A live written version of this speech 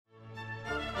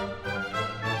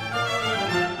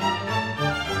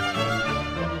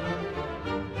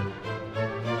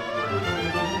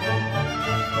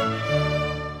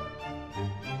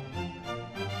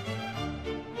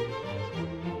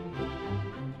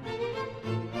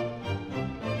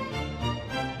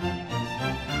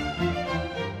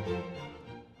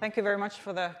Thank you very much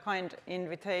for the kind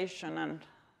invitation,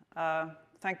 and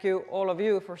thank you all of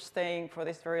you for staying for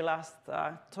this very last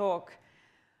talk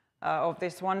of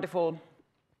this wonderful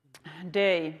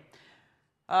day.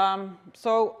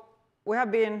 So we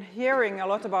have been hearing a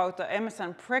lot about the MS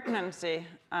and pregnancy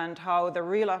and how the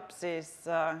relapses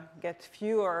get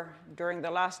fewer during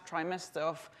the last trimester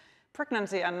of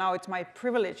pregnancy, and now it's my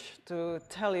privilege to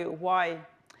tell you why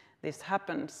this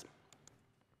happens.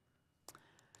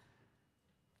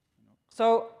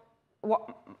 So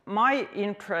my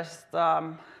interest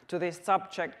to this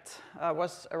subject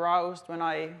was aroused when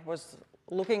I was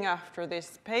looking after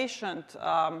this patient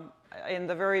in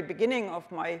the very beginning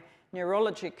of my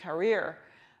neurology career.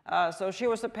 So she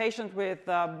was a patient with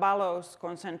Ballow's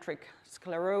concentric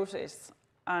sclerosis,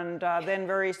 and then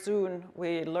very soon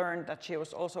we learned that she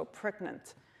was also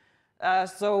pregnant.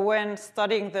 So when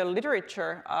studying the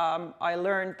literature, I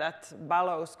learned that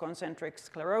Ballow's concentric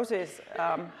sclerosis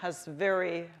has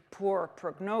very poor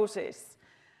prognosis,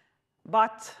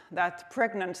 but that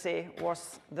pregnancy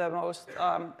was the most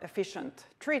efficient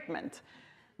treatment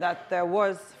that there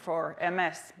was for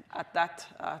MS at that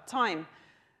time.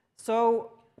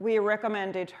 So we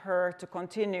recommended her to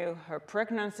continue her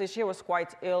pregnancy. She was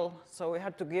quite ill, so we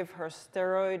had to give her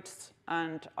steroids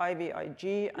and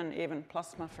IVIG and even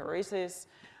plasmapheresis,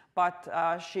 but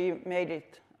she made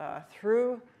it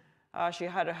through. She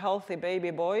had a healthy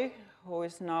baby boy who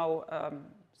is now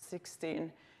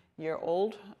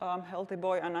 16-year-old healthy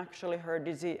boy, and actually her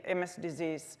MS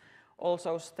disease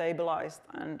also stabilized,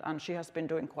 and she has been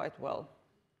doing quite well.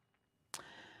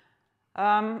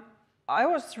 I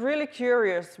was really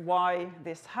curious why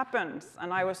this happens,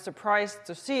 and I was surprised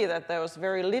to see that there was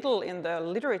very little in the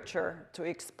literature to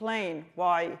explain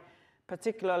why,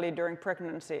 particularly during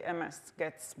pregnancy, MS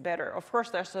gets better. Of course,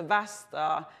 there's a vast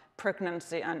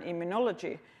pregnancy and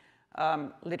immunology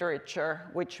literature,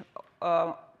 which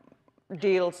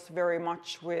deals very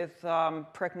much with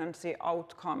pregnancy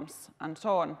outcomes and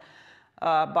so on,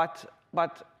 but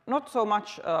not so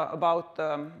much about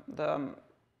the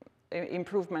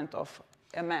improvement of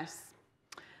MS.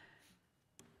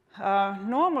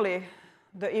 Normally,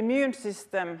 the immune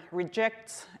system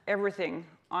rejects everything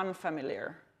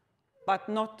unfamiliar, but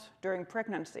not during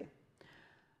pregnancy.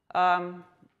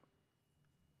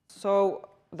 So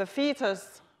the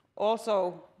fetus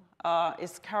also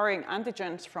is carrying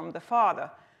antigens from the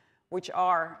father, which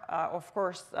are, of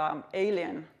course,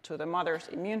 alien to the mother's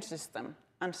immune system,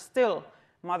 and still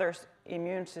mother's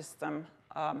immune system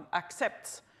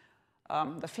accepts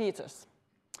the fetus.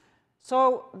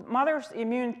 So mother's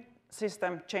immune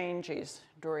system changes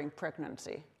during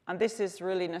pregnancy, and this is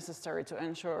really necessary to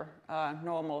ensure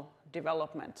normal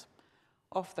development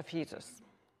of the fetus.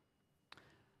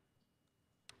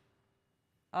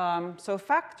 So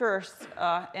factors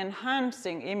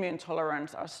enhancing immune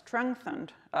tolerance are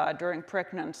strengthened during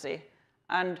pregnancy,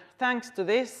 and thanks to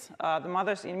this, the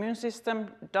mother's immune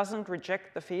system doesn't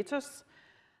reject the fetus,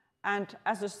 and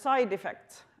as a side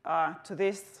effect to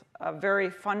this very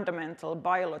fundamental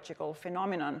biological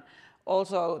phenomenon,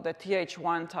 also the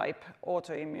Th1 type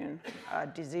autoimmune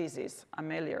diseases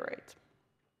ameliorate.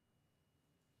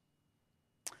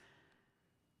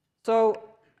 So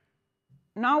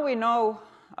now we know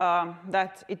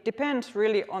that it depends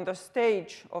really on the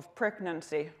stage of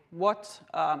pregnancy what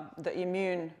the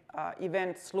immune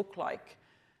events look like.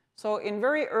 So in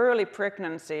very early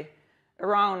pregnancy,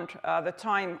 around the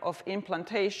time of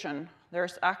implantation,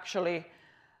 there's actually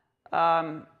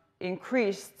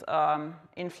increased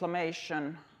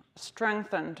inflammation,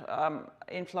 strengthened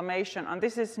inflammation, and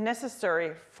this is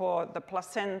necessary for the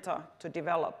placenta to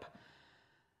develop.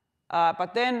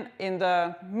 But then in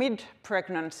the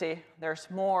mid-pregnancy, there's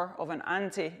more of an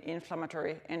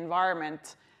anti-inflammatory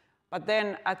environment. But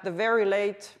then at the very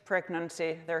late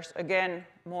pregnancy, there's again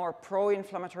more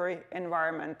pro-inflammatory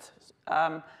environment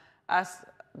as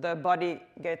the body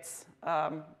gets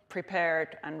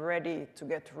prepared and ready to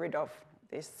get rid of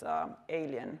this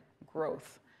alien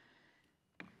growth.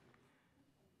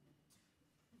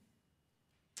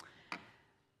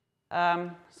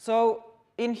 So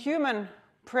in human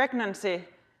pregnancy,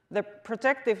 the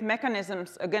protective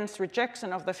mechanisms against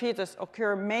rejection of the fetus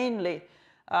occur mainly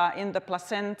in the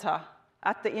placenta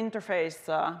at the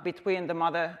interface between the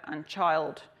mother and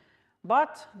child.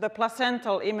 But the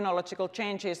placental immunological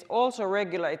changes also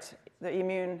regulate the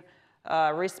immune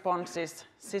responses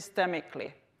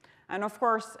systemically. And of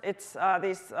course, it's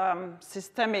these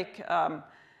systemic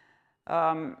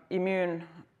immune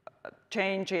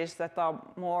changes that are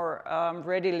more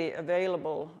readily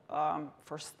available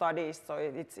for studies, so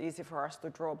it's easy for us to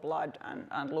draw blood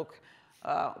and look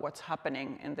what's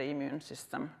happening in the immune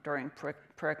system during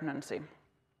pregnancy.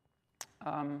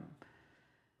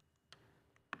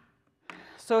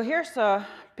 So here's a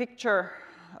picture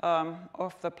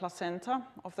of the placenta,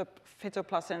 of the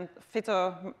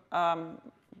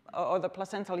or the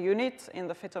placental unit in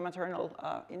the feto-maternal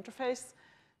interface.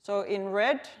 So in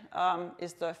red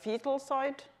is the fetal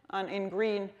side, and in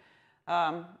green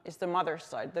is the mother's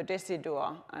side, the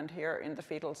decidua, and here in the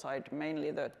fetal side,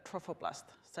 mainly the trophoblast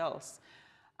cells.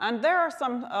 And there are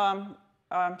some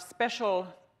special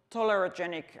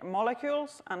tolerogenic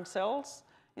molecules and cells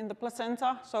in the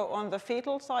placenta. So on the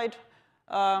fetal side,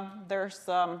 there's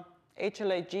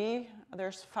HLA-G,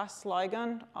 there's Fas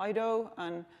ligand, IDO,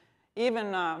 and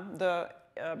even the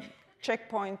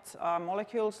checkpoint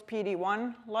molecules,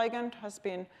 PD-1 ligand, has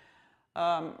been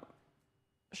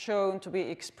shown to be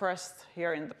expressed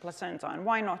here in the placenta. And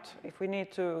why not? If we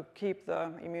need to keep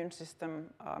the immune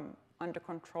system under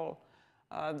control,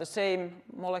 the same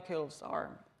molecules are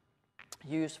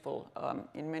useful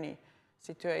in many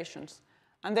situations.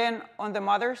 And then on the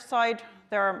mother's side,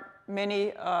 there are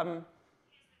many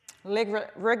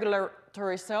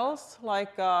regulatory cells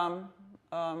like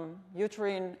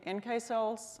uterine NK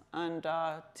cells and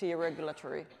T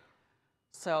regulatory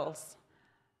cells.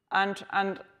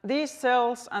 And these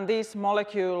cells and these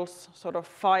molecules sort of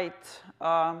fight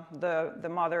the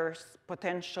mother's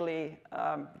potentially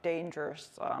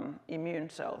dangerous immune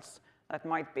cells that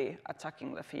might be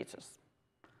attacking the fetus.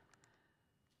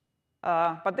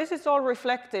 But this is all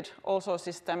reflected also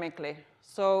systemically.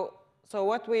 So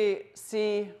what we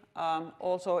see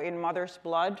also in mother's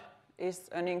blood is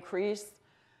an increase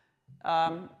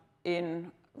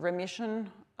in remission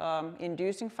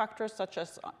inducing factors such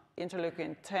as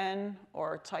interleukin-10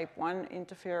 or type 1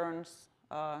 interferons,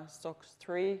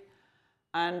 SOX3.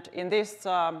 And in this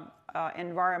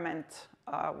environment,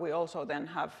 we also then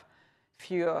have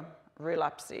fewer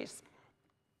relapses.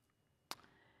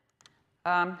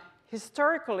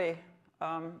 Historically,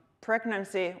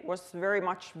 pregnancy was very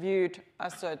much viewed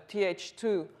as a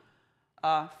Th2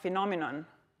 phenomenon.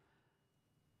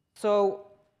 So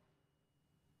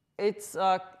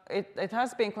it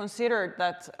has been considered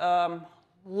that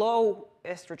low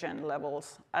estrogen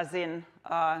levels, as in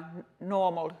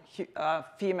normal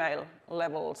female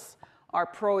levels, are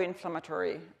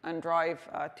pro-inflammatory and drive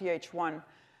Th1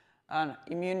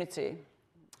 immunity.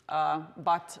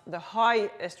 But the high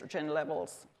estrogen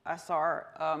levels, as are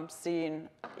seen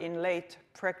in late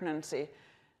pregnancy,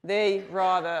 they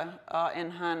rather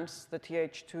enhance the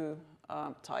Th2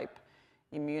 type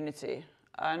immunity.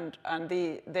 And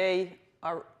they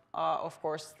are, of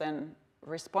course, then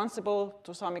responsible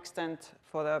to some extent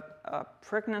for the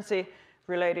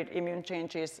pregnancy-related immune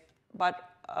changes,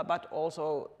 but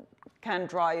also can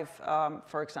drive,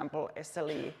 for example,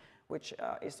 SLE, which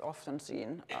is often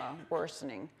seen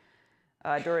worsening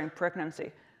during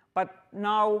pregnancy. But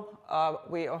now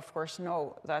we, of course,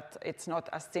 know that it's not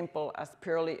as simple as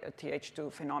purely a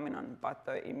Th2 phenomenon, but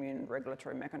the immune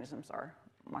regulatory mechanisms are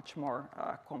much more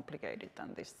complicated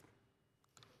than this.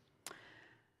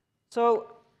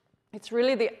 So it's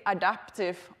really the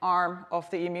adaptive arm of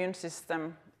the immune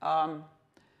system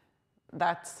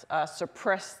that's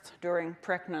suppressed during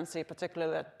pregnancy,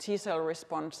 particularly the T-cell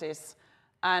responses,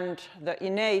 and the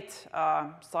innate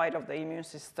side of the immune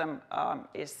system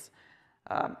is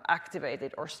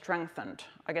activated or strengthened.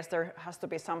 I guess there has to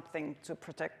be something to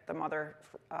protect the mother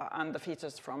and the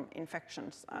fetus from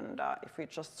infections, and if we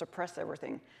just suppress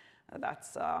everything,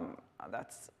 that's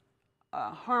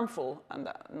harmful and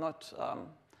not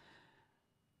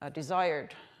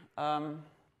desired.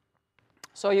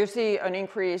 So you see an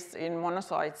increase in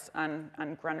monocytes and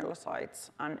granulocytes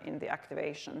and in the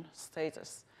activation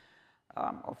status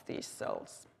of these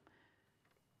cells.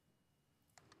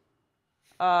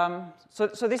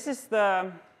 So this is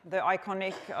the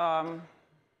iconic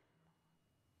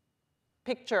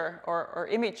picture or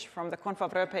image from the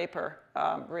Confavre paper,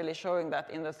 really showing that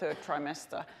in the third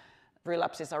trimester,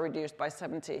 relapses are reduced by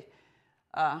 70%.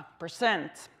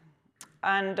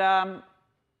 And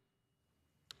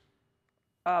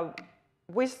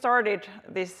we started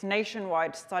this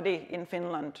nationwide study in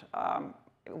Finland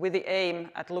with the aim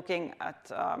at looking at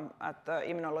the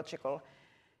immunological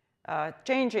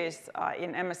changes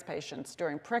in MS patients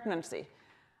during pregnancy.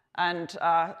 And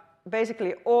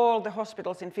basically all the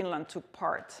hospitals in Finland took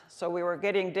part. So we were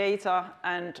getting data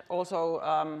and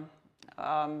also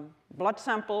blood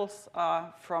samples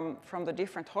from the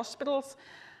different hospitals.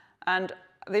 And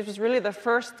this was really the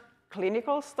first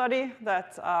clinical study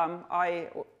that I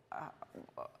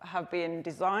have been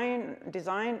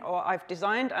designed, or I've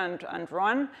designed and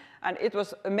run, and it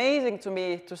was amazing to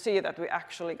me to see that we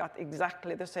actually got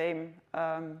exactly the same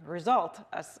result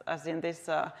as in this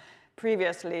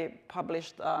previously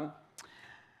published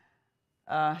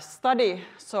study,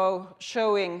 so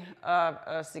showing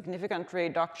a significant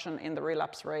reduction in the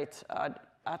relapse rate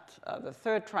at the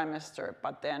third trimester,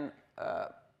 but then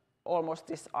almost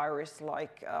this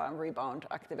iris-like rebound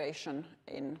activation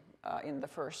in the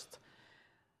first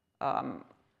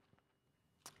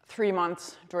 3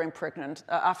 months during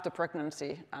after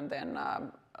pregnancy, and then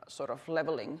sort of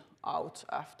leveling out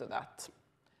after that.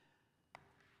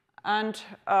 And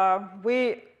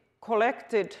we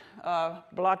collected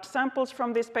blood samples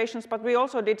from these patients, but we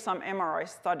also did some MRI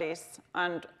studies,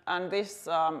 and this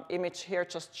image here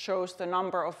just shows the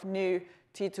number of new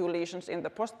T2 lesions in the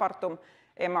postpartum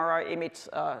MRI image,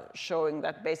 showing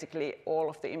that basically all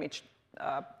of the imaged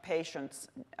patients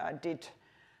did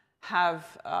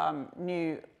have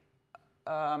new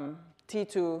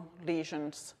T2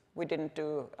 lesions. We didn't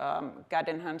do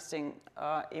GAD-enhancing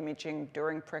imaging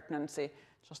during pregnancy,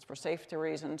 just for safety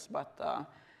reasons, but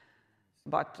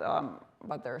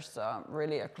there's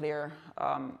really a clear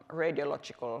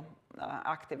radiological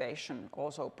activation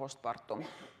also postpartum.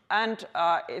 And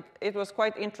it was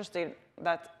quite interesting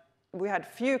that we had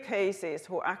few cases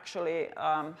who actually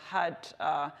had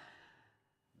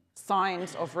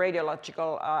signs of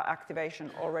radiological activation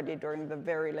already during the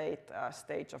very late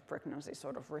stage of pregnancy,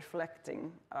 sort of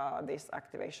reflecting this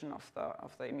activation of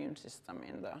the immune system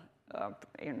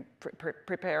in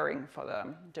preparing for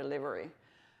the delivery.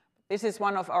 This is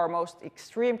one of our most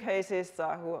extreme cases.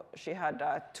 She had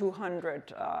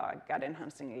 200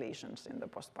 GAD-enhancing lesions in the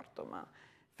postpartum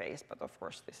phase, but of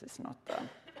course this is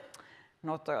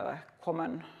not a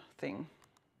common thing.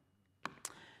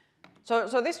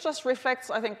 So this just reflects,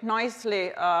 I think, nicely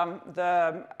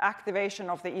the activation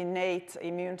of the innate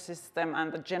immune system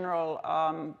and the general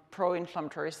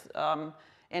pro-inflammatory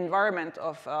environment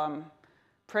of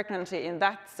pregnancy in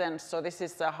that sense. So this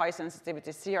is high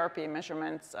sensitivity CRP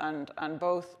measurements, and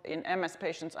both in MS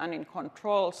patients and in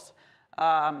controls,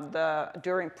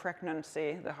 during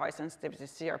pregnancy, the high sensitivity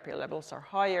CRP levels are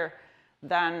higher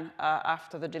than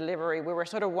after the delivery. We were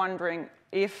sort of wondering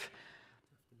if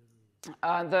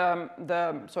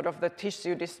the sort of the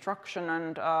tissue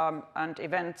destruction and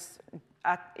events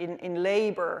in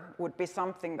labor would be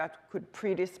something that could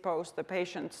predispose the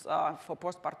patients for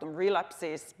postpartum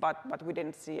relapses, but we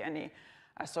didn't see any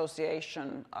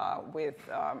association with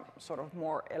sort of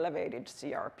more elevated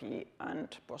CRP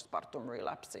and postpartum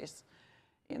relapses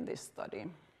in this study.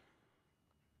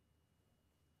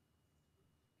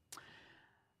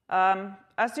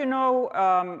 As you know,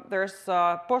 there's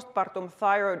postpartum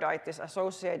thyroiditis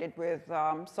associated with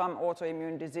some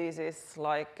autoimmune diseases,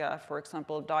 like, for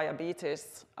example,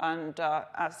 diabetes, and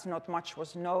as not much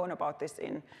was known about this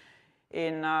in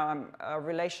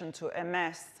relation to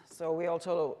MS, so we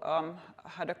also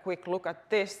had a quick look at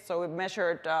this. So we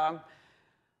measured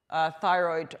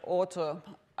thyroid auto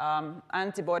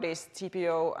antibodies,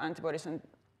 TPO antibodies, and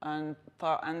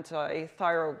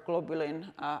anti-thyroglobulin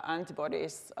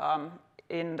antibodies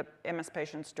in the MS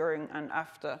patients during and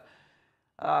after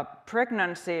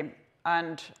pregnancy,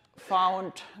 and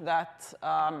found that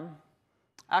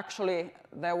actually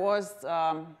there was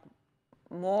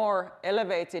more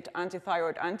elevated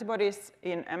antithyroid antibodies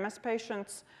in MS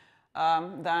patients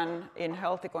than in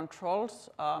healthy controls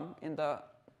in the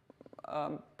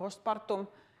postpartum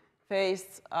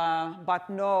phase, but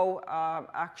no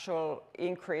actual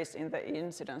increase in the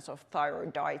incidence of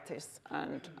thyroiditis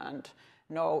and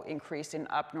no increase in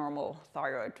abnormal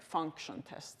thyroid function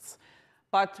tests.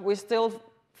 But we still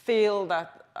feel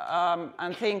that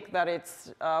and think that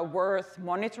it's worth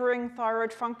monitoring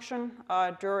thyroid function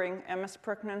during MS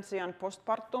pregnancy and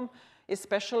postpartum,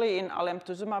 especially in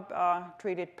alemtuzumab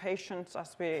treated patients,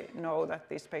 as we know that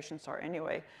these patients are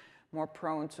anyway more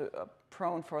prone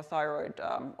for thyroid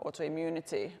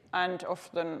autoimmunity. And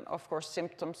often, of course,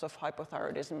 symptoms of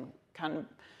hypothyroidism can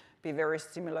be very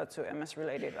similar to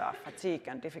MS-related fatigue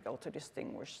and difficult to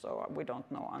distinguish, so we don't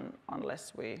know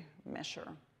unless we measure.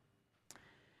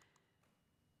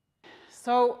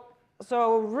 So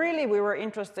really we were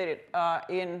interested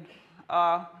in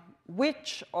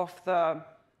which of the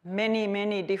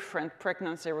many different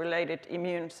pregnancy-related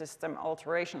immune system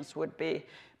alterations would be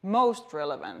most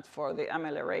relevant for the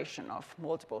amelioration of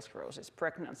multiple sclerosis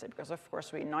pregnancy, because of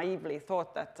course we naively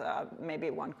thought that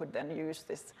maybe one could then use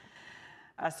this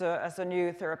as a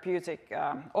new therapeutic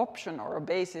option or a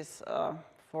basis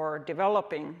for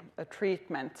developing a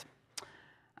treatment.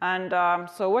 And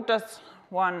so what does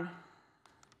one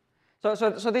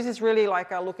So this is really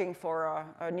like looking for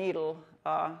a needle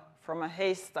from a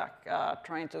haystack,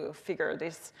 trying to figure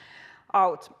this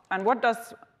out. And what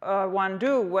does one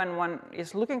do when one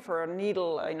is looking for a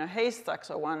needle in a haystack?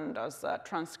 So one does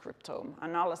transcriptome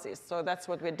analysis. So that's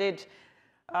what we did.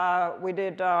 We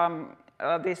did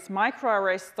this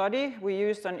microarray study. We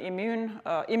used an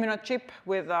immunochip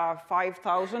with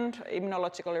 5,000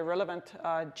 immunologically relevant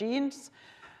genes.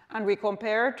 And we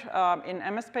compared in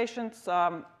MS patients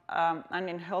and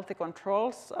in healthy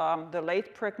controls the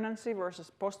late pregnancy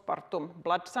versus postpartum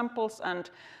blood samples. And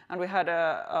we had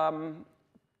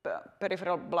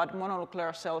peripheral blood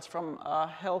mononuclear cells from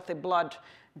healthy blood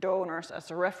donors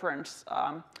as a reference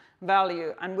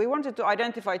value. And we wanted to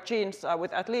identify genes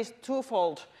with at least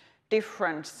twofold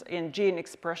difference in gene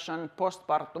expression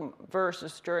postpartum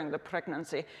versus during the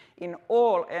pregnancy in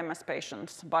all MS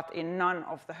patients, but in none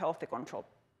of the healthy control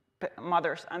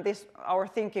mothers. And this, our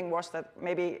thinking was that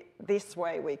maybe this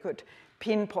way we could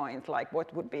pinpoint like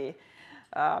what would be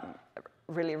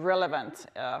really relevant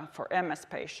for MS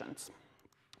patients.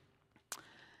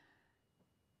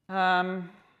 So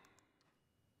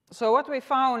what we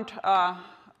found,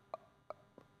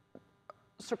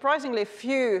 surprisingly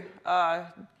few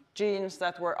genes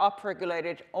that were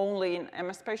upregulated only in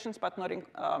MS patients, but not in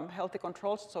healthy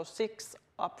controls. So 6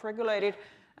 upregulated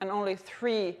and only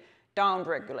 3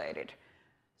 downregulated.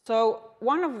 So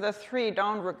one of the 3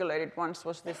 downregulated ones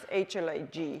was this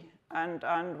HLA-G,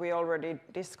 and we already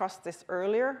discussed this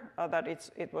earlier, that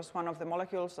it was one of the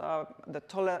molecules, the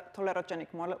tolerogenic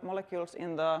molecules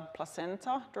in the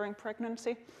placenta during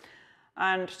pregnancy.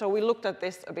 And so we looked at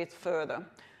this a bit further.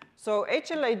 So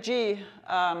HLA-G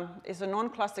is a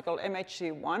non-classical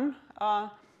MHC1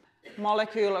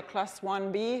 molecule, a class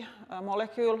 1b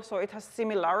molecule, so it has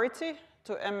similarity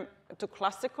to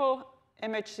classical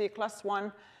MHC class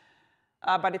 1,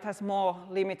 but it has more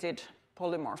limited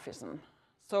polymorphism.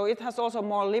 So it has also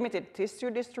more limited tissue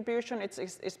distribution. It's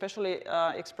especially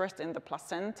expressed in the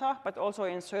placenta, but also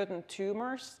in certain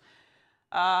tumors,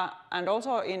 and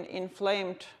also in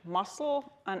inflamed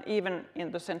muscle, and even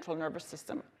in the central nervous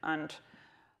system and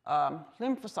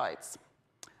lymphocytes.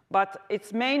 But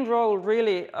its main role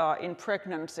really in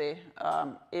pregnancy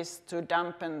is to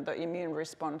dampen the immune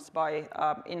response by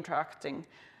interacting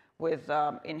with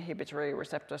inhibitory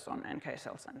receptors on NK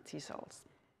cells and T cells.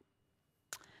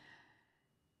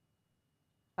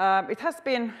 It has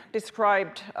been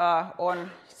described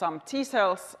on some T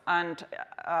cells and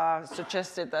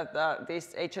suggested that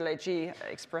these HLA-G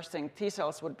expressing T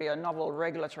cells would be a novel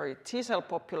regulatory T cell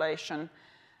population.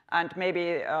 And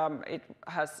maybe it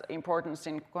has importance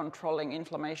in controlling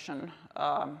inflammation,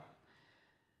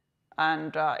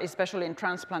 and especially in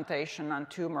transplantation and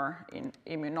tumor in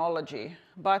immunology.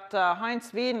 But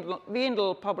Heinz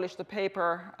Wiendl published a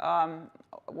paper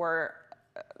where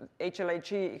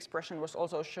HLA-G expression was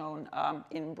also shown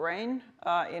in brain,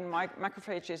 in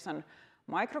macrophages and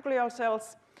microglial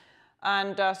cells.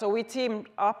 And so we teamed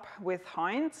up with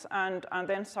Heinz and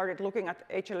then started looking at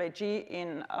HLA-G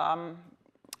in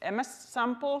MS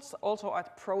samples, also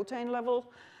at protein level,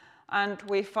 and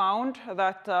we found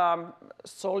that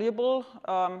soluble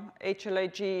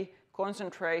HLA-G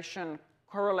concentration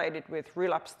correlated with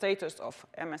relapse status of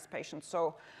MS patients.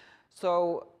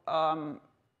 So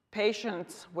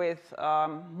patients with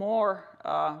more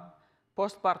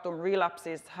postpartum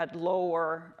relapses had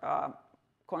lower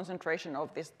concentration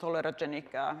of this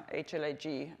tolerogenic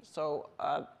HLA-G. So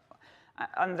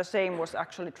and the same was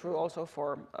actually true also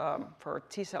for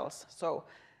T cells. So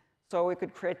we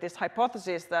could create this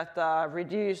hypothesis that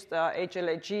reduced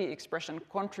HLA-G expression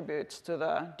contributes to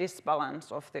the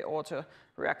disbalance of the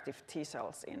autoreactive T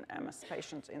cells in MS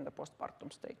patients in the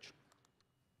postpartum stage.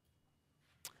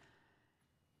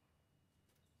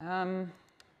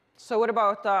 So what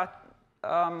about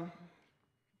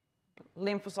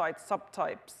lymphocyte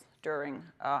subtypes during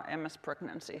MS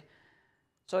pregnancy?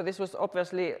 So this was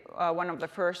obviously one of the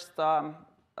first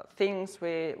things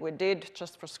we did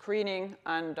just for screening.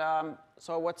 And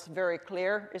so what's very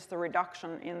clear is the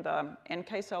reduction in the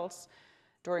NK cells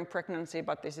during pregnancy,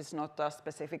 but this is not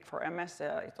specific for MS.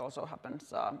 It also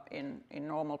happens in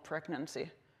normal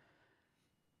pregnancy.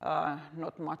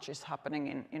 Not much is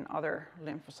happening in other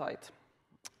lymphocyte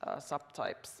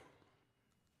subtypes.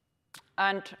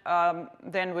 And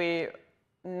then we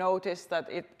noticed that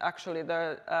it actually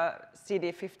the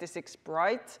CD56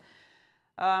 bright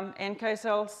NK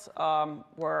cells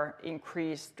were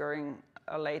increased during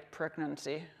a late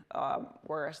pregnancy,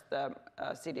 whereas the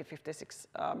CD56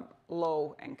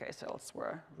 low NK cells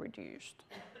were reduced.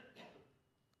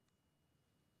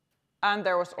 And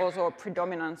there was also a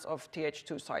predominance of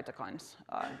Th2 cytokines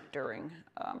during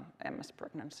MS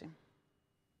pregnancy.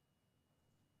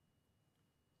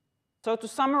 So to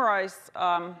summarize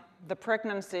the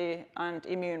pregnancy and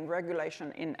immune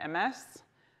regulation in MS,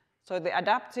 so the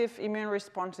adaptive immune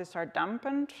responses are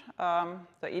dampened,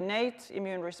 the innate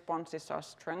immune responses are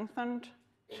strengthened,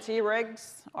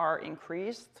 Tregs are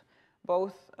increased,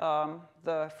 both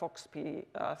the FOXP3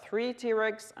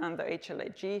 Tregs and the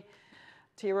HLA-G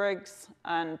Tregs,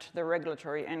 and the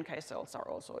regulatory NK cells are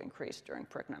also increased during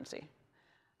pregnancy.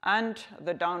 And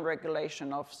the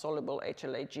downregulation of soluble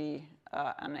HLA-G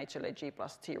and HLA-G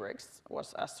plus Tregs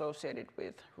was associated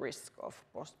with risk of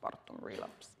postpartum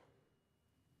relapse.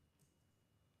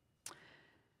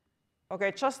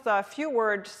 Okay, just a few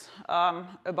words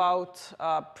about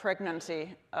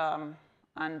pregnancy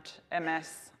and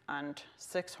MS and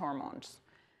sex hormones.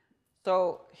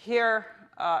 So here,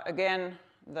 again,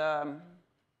 the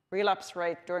relapse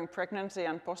rate during pregnancy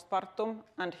and postpartum,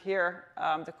 and here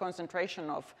the concentration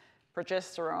of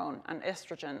progesterone and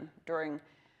estrogen during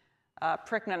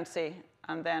pregnancy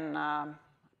and then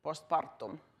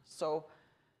postpartum. So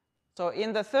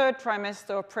in the third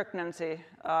trimester of pregnancy,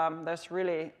 there's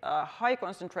really a high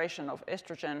concentration of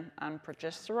estrogen and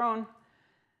progesterone.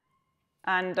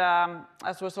 And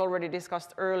as was already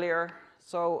discussed earlier,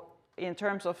 so in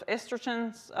terms of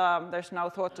estrogens, there's now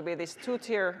thought to be these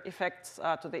two-tier effects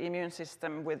to the immune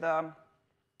system with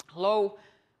low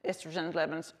estrogen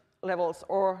levels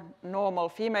or normal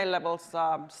female levels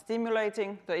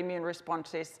stimulating the immune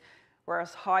responses,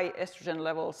 whereas high estrogen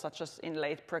levels, such as in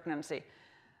late pregnancy,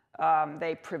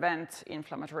 they prevent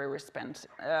inflammatory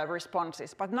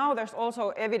responses. But now there's also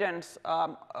evidence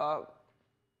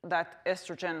that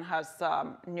estrogen has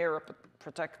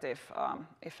neuroprotective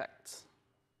effects.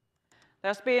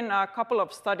 There's been a couple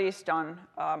of studies done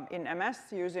in MS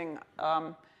using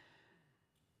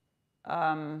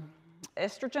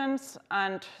estrogens,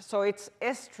 and so it's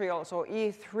estriol, so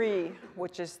E3,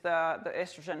 which is the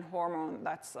estrogen hormone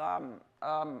that's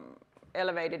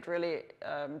elevated really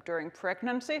during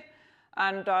pregnancy,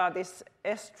 and this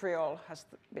estriol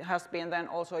has been then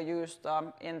also used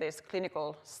in these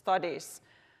clinical studies.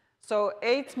 So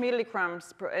 8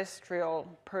 milligrams per estriol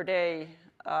per day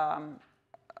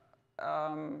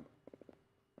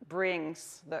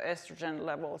brings the estrogen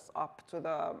levels up to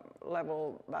the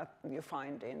level that you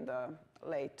find in the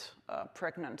late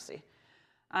pregnancy.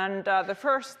 And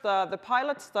the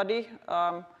pilot study,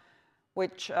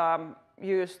 which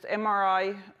used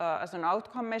MRI as an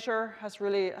outcome measure,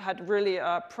 had really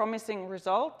promising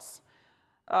results.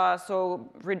 So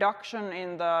reduction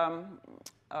in the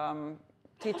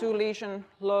T2 lesion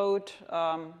load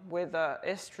with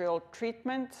estriol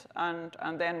treatment,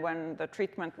 and then when the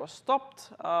treatment was stopped,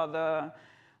 the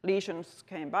lesions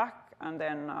came back, and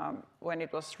then when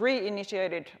it was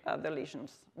reinitiated, the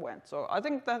lesions went. So I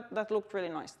think that looked really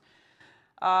nice.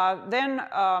 Then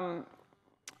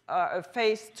a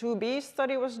phase 2b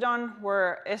study was done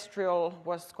where estriol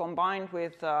was combined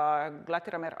with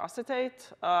glatiramer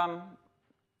acetate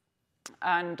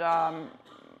and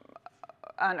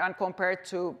compared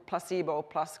to placebo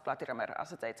plus glatiramer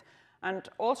acetate. And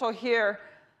also here,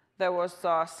 there was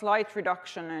a slight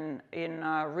reduction in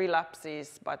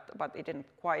relapses, but it didn't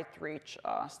quite reach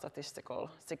statistical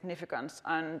significance.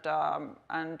 And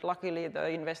luckily, the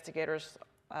investigators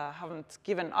haven't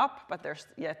given up, but there's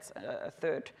yet a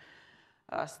third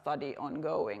study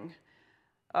ongoing.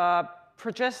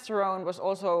 Progesterone was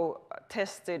also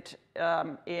tested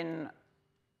in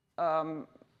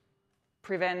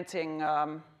preventing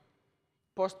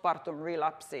postpartum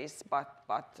relapses,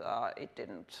 but it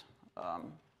didn't.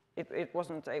 It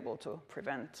wasn't able to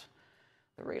prevent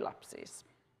the relapses.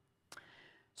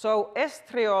 So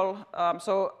estriol,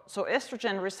 so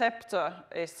estrogen receptor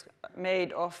is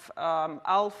made of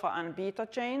alpha and beta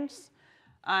chains,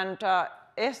 and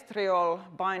estriol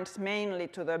binds mainly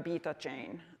to the beta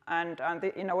chain. And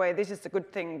in a way, this is a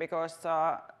good thing because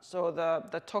so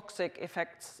the toxic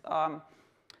effects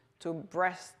to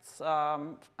breasts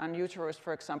and uterus,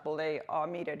 for example, they are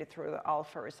mediated through the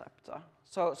alpha receptor.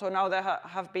 So now there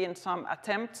have been some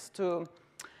attempts to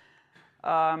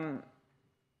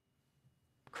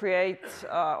create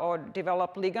or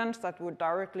develop ligands that would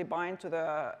directly bind to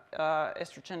the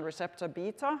estrogen receptor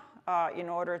beta in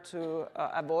order to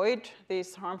avoid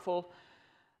these harmful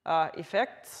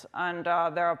effects. And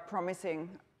there are promising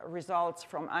results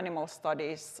from animal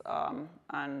studies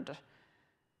and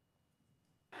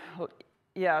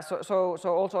yeah, so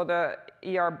also the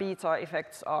ER beta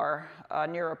effects are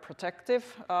neuroprotective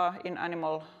in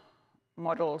animal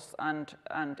models, and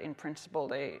in principle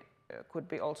they could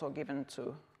be also given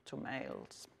to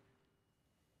males.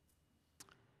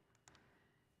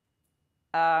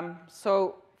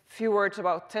 So few words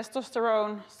about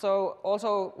testosterone. So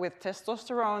also with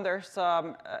testosterone, there's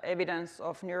evidence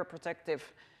of neuroprotective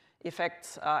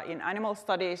effects in animal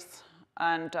studies,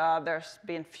 and there's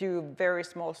been few very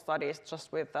small studies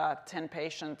just with 10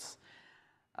 patients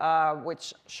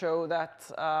which show that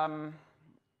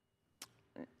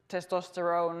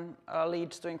testosterone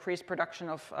leads to increased production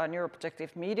of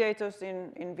neuroprotective mediators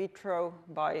in vitro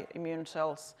by immune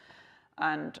cells,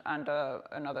 and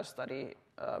another study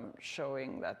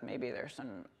showing that maybe there's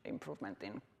an improvement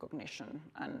in cognition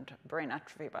and brain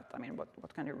atrophy, but I mean,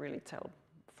 what can you really tell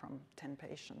from 10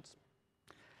 patients?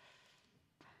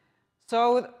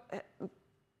 So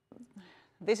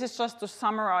this is just to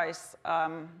summarize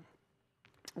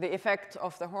the effect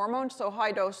of the hormones. So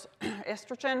high-dose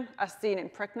estrogen, as seen in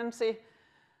pregnancy,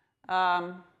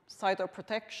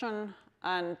 cytoprotection,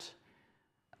 and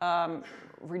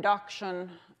reduction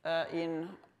in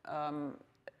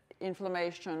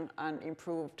inflammation and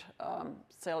improved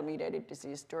cell-mediated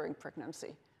disease during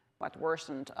pregnancy, but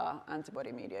worsened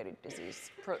antibody-mediated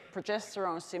disease.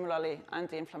 Progesterone, similarly,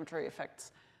 anti-inflammatory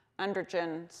effects,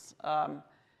 androgens,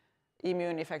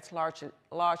 immune effects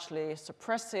largely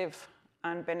suppressive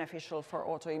and beneficial for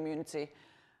autoimmunity.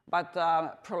 But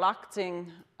prolactin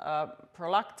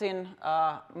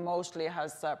mostly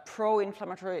has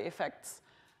pro-inflammatory effects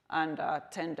and a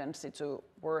tendency to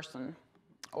worsen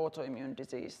autoimmune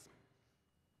disease.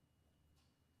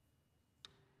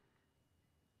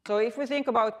 So if we think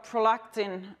about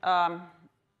prolactin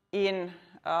in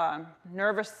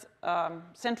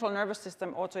central nervous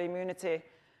system autoimmunity,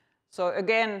 so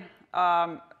again,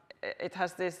 it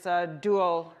has this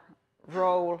dual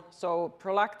role. So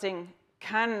prolactin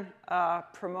can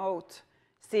promote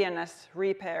CNS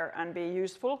repair and be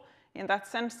useful in that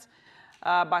sense,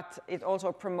 but it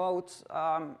also promotes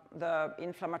the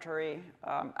inflammatory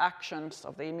actions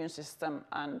of the immune system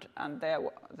and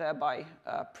thereby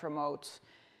promotes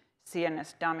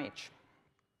CNS damage.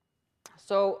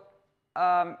 So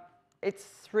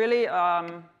it's really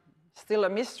still a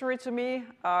mystery to me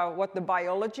what the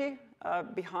biology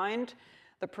behind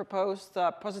the proposed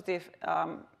positive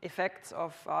effects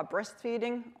of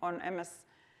breastfeeding on MS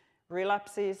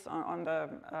relapses, on the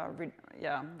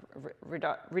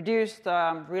reduced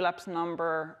relapse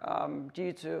number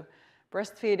due to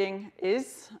breastfeeding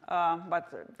is, but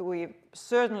we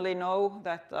certainly know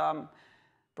that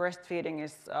breastfeeding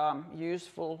is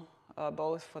useful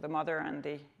both for the mother and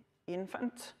the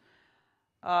infant.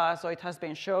 So it has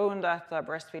been shown that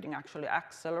breastfeeding actually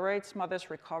accelerates mother's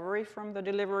recovery from the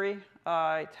delivery.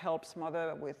 It helps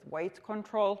mother with weight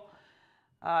control.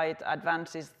 It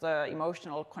advances the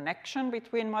emotional connection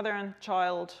between mother and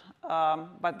child,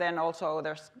 but then also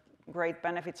there's great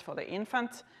benefits for the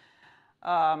infant,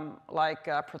 like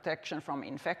protection from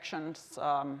infections,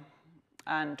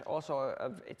 and also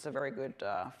it's a very good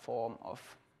form of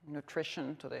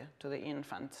nutrition to the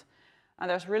infant. And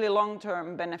there's really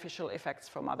long-term beneficial effects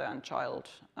for mother and child,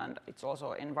 and it's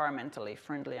also environmentally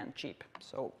friendly and cheap.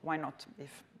 So why not,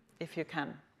 if you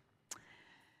can?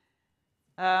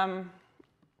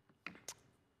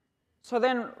 So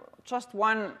then just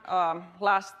one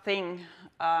last thing.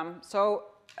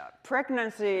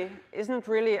 Pregnancy isn't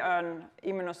really an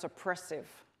immunosuppressive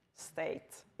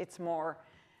state. It's more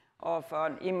of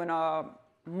an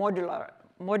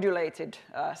immunomodulated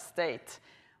state,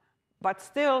 but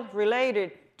still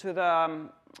related to the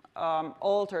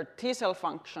altered T cell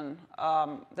function.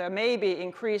 There may be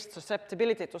increased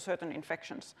susceptibility to certain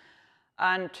infections.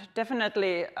 And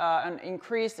definitely an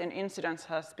increase in incidence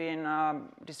has been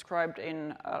described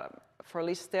for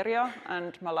listeria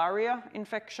and malaria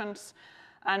infections.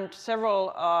 And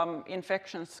several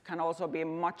infections can also be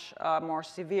much more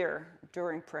severe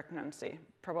during pregnancy,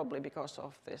 probably because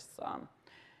of this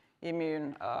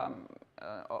immune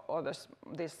or this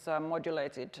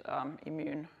modulated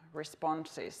immune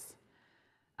responses.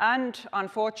 And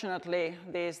unfortunately,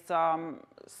 these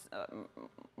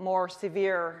more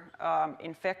severe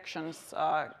infections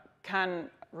can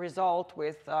result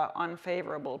with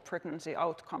unfavorable pregnancy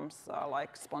outcomes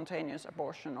like spontaneous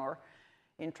abortion or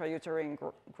intrauterine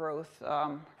growth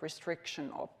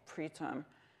restriction or preterm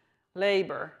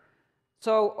labor.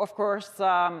 So, of course,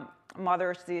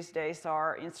 mothers these days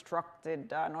are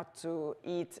instructed not to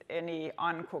eat any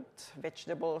uncooked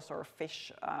vegetables or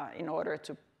fish in order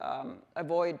to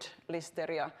avoid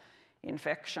listeria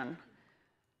infection.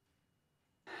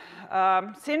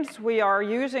 Since we are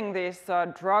using these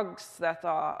drugs that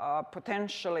are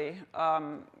potentially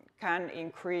can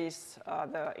increase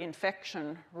the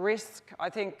infection risk, I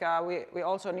think we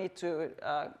also need to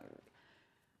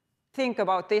think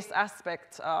about this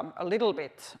aspect a little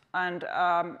bit. And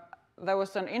there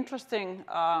was an interesting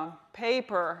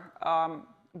paper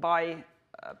by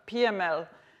PML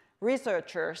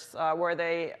researchers where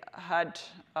they had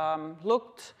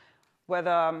looked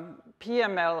whether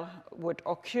PML would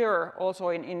occur also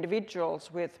in individuals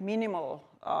with minimal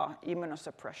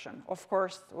immunosuppression. Of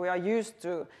course, we are used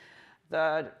to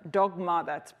the dogma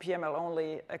that PML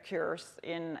only occurs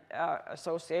in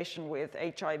association with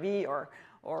HIV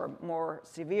or more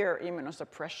severe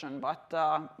immunosuppression,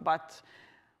 but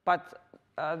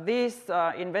these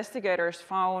investigators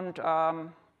found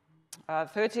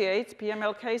 38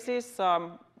 PML cases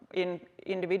in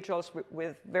individuals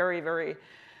with very, very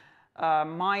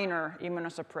minor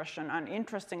immunosuppression, and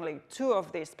interestingly, 2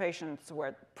 of these patients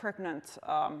were pregnant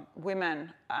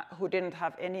women who didn't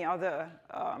have any other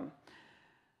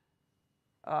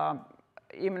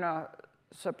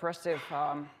immunosuppressive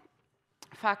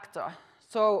factor.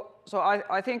 So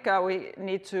I think we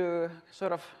need to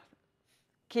sort of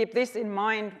keep this in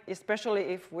mind,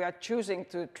 especially if we are choosing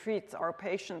to treat our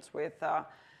patients with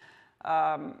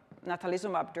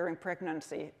natalizumab during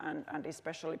pregnancy, and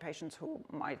especially patients who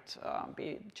might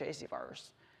be JC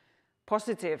virus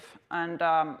positive. And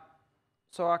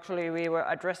so actually we were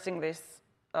addressing this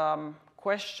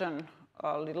question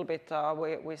a little bit.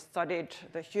 We studied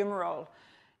the humoral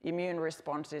immune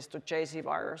responses to JC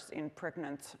virus in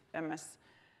pregnant MS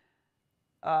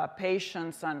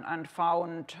patients, and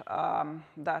found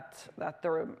that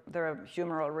their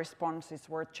humoral responses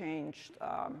were changed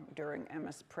during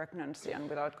MS pregnancy. And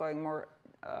without going more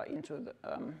into the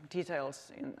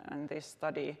details in this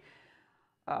study,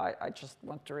 I just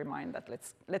want to remind that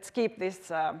let's keep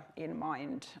this in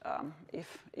mind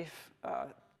if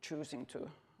choosing to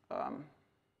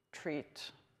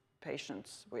treat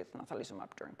patients with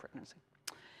natalizumab during pregnancy.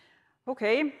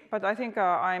 Okay, but I think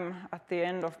I'm at the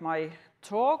end of my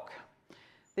talk.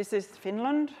 This is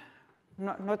Finland,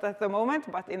 not at the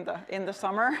moment, but in the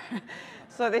summer.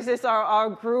 So this is our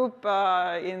group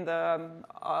in the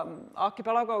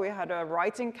archipelago. We had a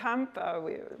writing camp,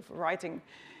 writing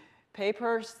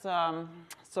papers.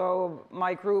 So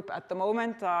my group at the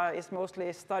moment is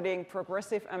mostly studying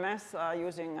progressive MS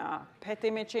using PET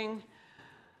imaging.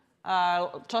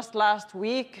 Just last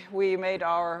week, we made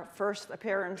our first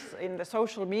appearance in the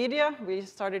social media. We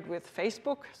started with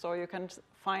Facebook, so you can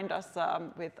find us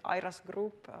with Airas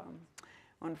Group.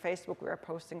 On Facebook, we are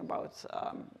posting about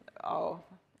our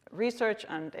research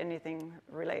and anything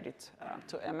related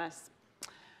to MS.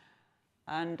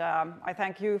 And I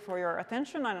thank you for your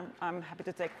attention, and I'm happy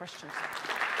to take questions.